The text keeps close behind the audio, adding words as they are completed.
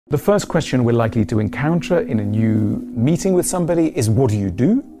The first question we're likely to encounter in a new meeting with somebody is, what do you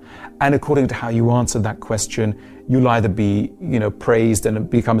do? And according to how you answer that question, you'll either be, praised and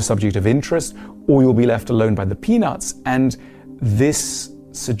become a subject of interest, or you'll be left alone by the peanuts. And this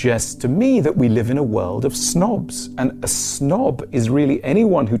suggests to me that we live in a world of snobs. And a snob is really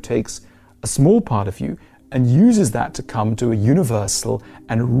anyone who takes a small part of you and uses that to come to a universal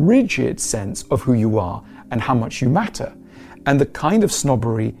and rigid sense of who you are and how much you matter. And the kind of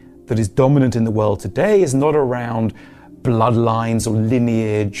snobbery that is dominant in the world today is not around bloodlines or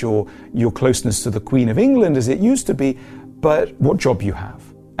lineage or your closeness to the Queen of England as it used to be, but what job you have,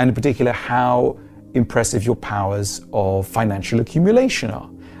 and in particular how impressive your powers of financial accumulation are.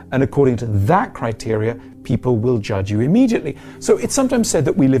 And according to that criteria, people will judge you immediately. So it's sometimes said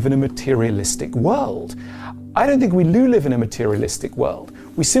that we live in a materialistic world. I don't think we do live in a materialistic world.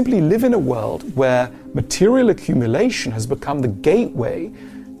 We simply live in a world where material accumulation has become the gateway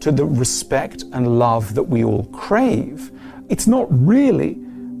to the respect and love that we all crave. It's not really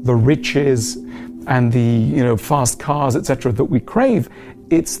the riches and the fast cars, etc., that we crave.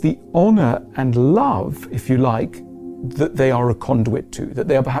 It's the honor and love, if you like, that they are a conduit to, that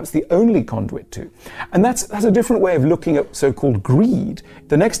they are perhaps the only conduit to. And that's a different way of looking at so-called greed.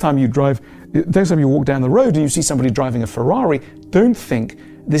 The next time you walk down the road and you see somebody driving a Ferrari, don't think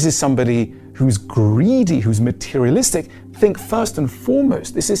this is somebody who's greedy, who's materialistic. Think first and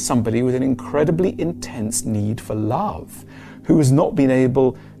foremost, this is somebody with an incredibly intense need for love, who has not been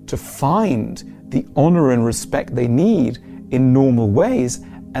able to find the honor and respect they need in normal ways,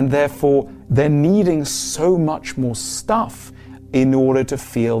 and therefore they're needing so much more stuff in order to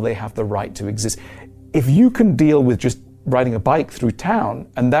feel they have the right to exist. If you can deal with just riding a bike through town,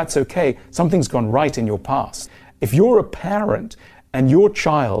 and that's okay, something's gone right in your past. If you're a parent and your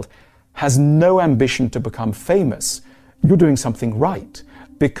child has no ambition to become famous, you're doing something right,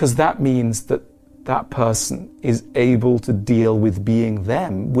 because that means that that person is able to deal with being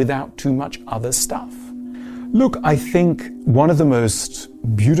them without too much other stuff. Look, I think one of the most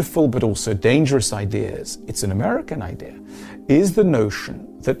beautiful but also dangerous ideas, it's an American idea, is the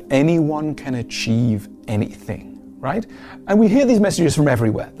notion that anyone can achieve anything, right? And we hear these messages from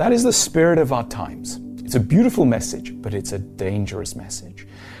everywhere. That is the spirit of our times. It's a beautiful message, but it's a dangerous message.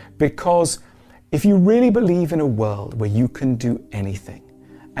 Because if you really believe in a world where you can do anything,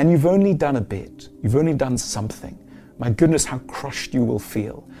 and you've only done a bit, you've only done something, my goodness, how crushed you will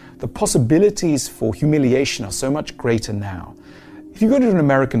feel. The possibilities for humiliation are so much greater now. If you go to an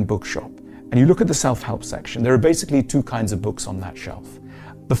American bookshop and you look at the self-help section, there are basically two kinds of books on that shelf.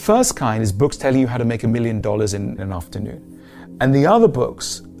 The first kind is books telling you how to make $1 million in an afternoon. And the other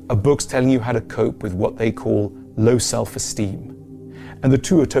books are books telling you how to cope with what they call low self-esteem. And the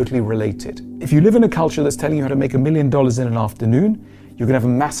two are totally related. If you live in a culture that's telling you how to make $1 million in an afternoon, you're going to have a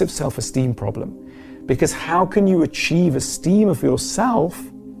massive self-esteem problem. Because how can you achieve esteem of yourself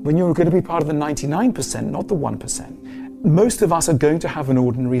when you're going to be part of the 99%, not the 1%? Most of us are going to have an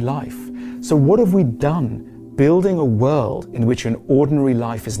ordinary life. So what have we done building a world in which an ordinary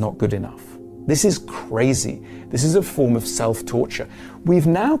life is not good enough? This is crazy. This is a form of self-torture. We've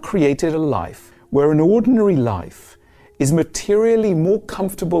now created a life where an ordinary life is materially more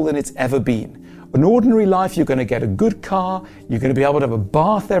comfortable than it's ever been. An ordinary life, you're going to get a good car, you're going to be able to have a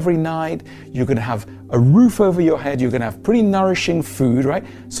bath every night, you're going to have a roof over your head, you're going to have pretty nourishing food, right?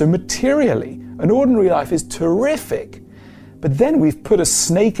 So materially, an ordinary life is terrific. But then we've put a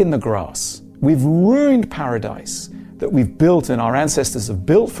snake in the grass. We've ruined paradise that we've built and our ancestors have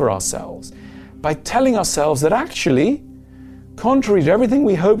built for ourselves by telling ourselves that actually, contrary to everything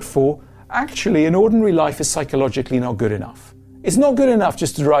we hoped for, actually an ordinary life is psychologically not good enough. It's not good enough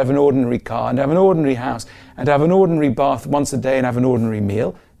just to drive an ordinary car and have an ordinary house and have an ordinary bath once a day and have an ordinary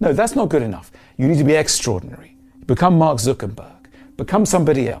meal. No, that's not good enough. You need to be extraordinary. Become Mark Zuckerberg. Become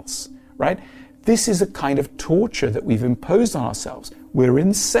somebody else, right? This is a kind of torture that we've imposed on ourselves. We're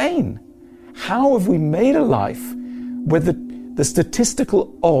insane. How have we made a life where the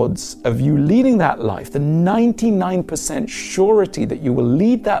statistical odds of you leading that life, the 99% surety that you will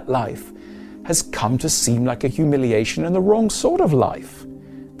lead that life, has come to seem like a humiliation and the wrong sort of life?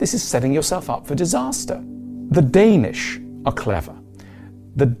 This is setting yourself up for disaster. The Danish are clever.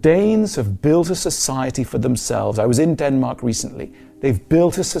 The Danes have built a society for themselves. I was in Denmark recently. They've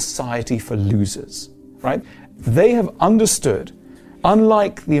built a society for losers, right? They have understood,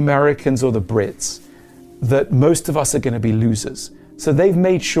 unlike the Americans or the Brits, that most of us are going to be losers. So they've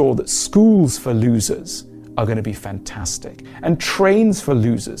made sure that schools for losers are going to be fantastic. And trains for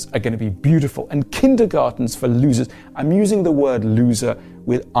losers are going to be beautiful. And kindergartens for losers. I'm using the word loser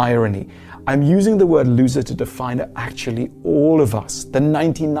with irony. I'm using the word loser to define that actually all of us, the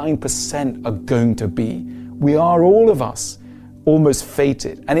 99% are going to be. We are all of us almost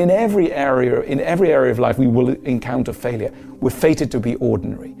fated. And in every area of life, we will encounter failure. We're fated to be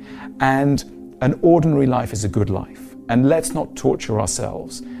ordinary. And an ordinary life is a good life. And let's not torture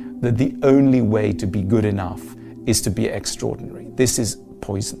ourselves that the only way to be good enough is to be extraordinary. This is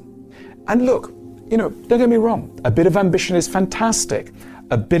poison. And look, don't get me wrong. A bit of ambition is fantastic.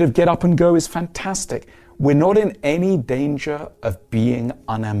 A bit of get up and go is fantastic. We're not in any danger of being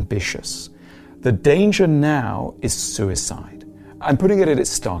unambitious. The danger now is suicide. I'm putting it at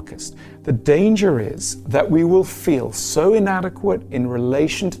its starkest. The danger is that we will feel so inadequate in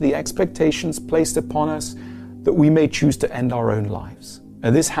relation to the expectations placed upon us that we may choose to end our own lives.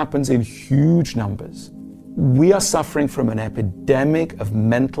 Now, this happens in huge numbers. We are suffering from an epidemic of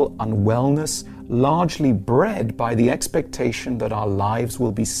mental unwellness, largely bred by the expectation that our lives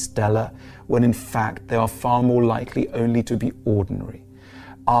will be stellar, when in fact they are far more likely only to be ordinary.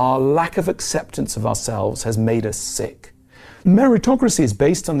 Our lack of acceptance of ourselves has made us sick. Meritocracy is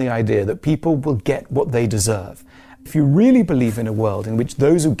based on the idea that people will get what they deserve. If you really believe in a world in which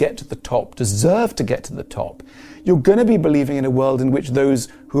those who get to the top deserve to get to the top, you're going to be believing in a world in which those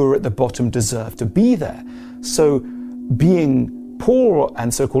who are at the bottom deserve to be there. So being poor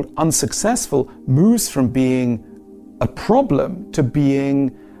and so-called unsuccessful moves from being a problem to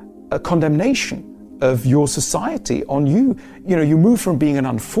being a condemnation of your society on you. You move from being an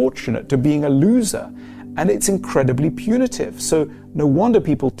unfortunate to being a loser, and it's incredibly punitive. So no wonder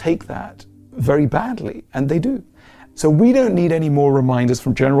people take that very badly, and they do. So we don't need any more reminders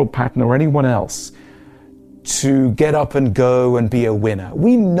from General Patton or anyone else to get up and go and be a winner.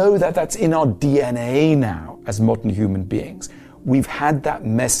 We know that that's in our DNA now as modern human beings. We've had that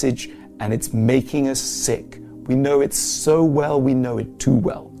message and it's making us sick. We know it so well, we know it too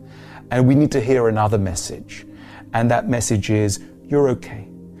well. And we need to hear another message. And that message is, you're okay.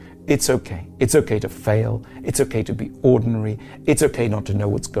 It's okay. It's okay to fail. It's okay to be ordinary. It's okay not to know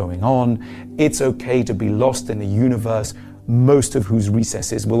what's going on. It's okay to be lost in a universe, most of whose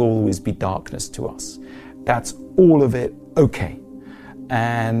recesses will always be darkness to us. That's all of it okay.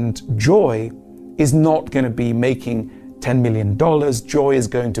 And joy is not going to be making $10 million. Joy is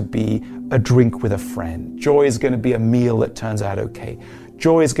going to be a drink with a friend. Joy is going to be a meal that turns out okay.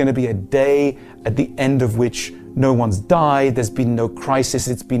 Joy is going to be a day at the end of which no one's died, there's been no crisis,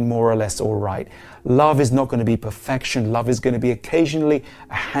 it's been more or less all right. Love is not going to be perfection. Love is going to be occasionally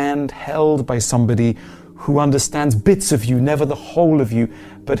a hand held by somebody who understands bits of you, never the whole of you,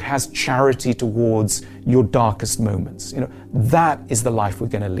 but has charity towards your darkest moments. That is the life we're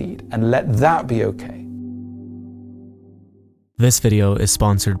going to lead, and let that be okay. This video is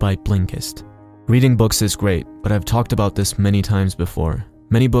sponsored by Blinkist. Reading books is great, but I've talked about this many times before.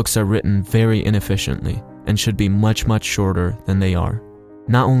 Many books are written very inefficiently and should be much, much shorter than they are.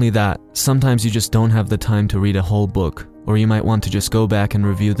 Not only that, sometimes you just don't have the time to read a whole book, or you might want to just go back and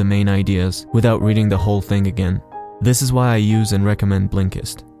review the main ideas without reading the whole thing again. This is why I use and recommend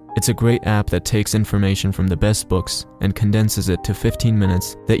Blinkist. It's a great app that takes information from the best books and condenses it to 15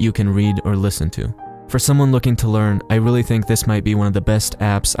 minutes that you can read or listen to. For someone looking to learn, I really think this might be one of the best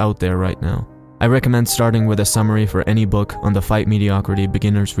apps out there right now. I recommend starting with a summary for any book on the Fight Mediocrity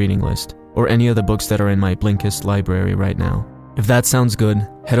Beginner's Reading List, or any of the books that are in my Blinkist library right now. If that sounds good,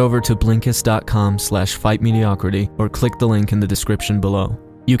 head over to Blinkist.com/fightmediocrity or click the link in the description below.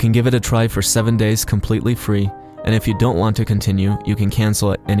 You can give it a try for 7 days completely free, and if you don't want to continue, you can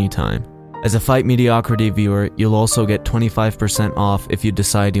cancel at any time. As a Fight Mediocrity viewer, you'll also get 25% off if you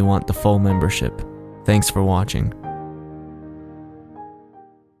decide you want the full membership. Thanks for watching.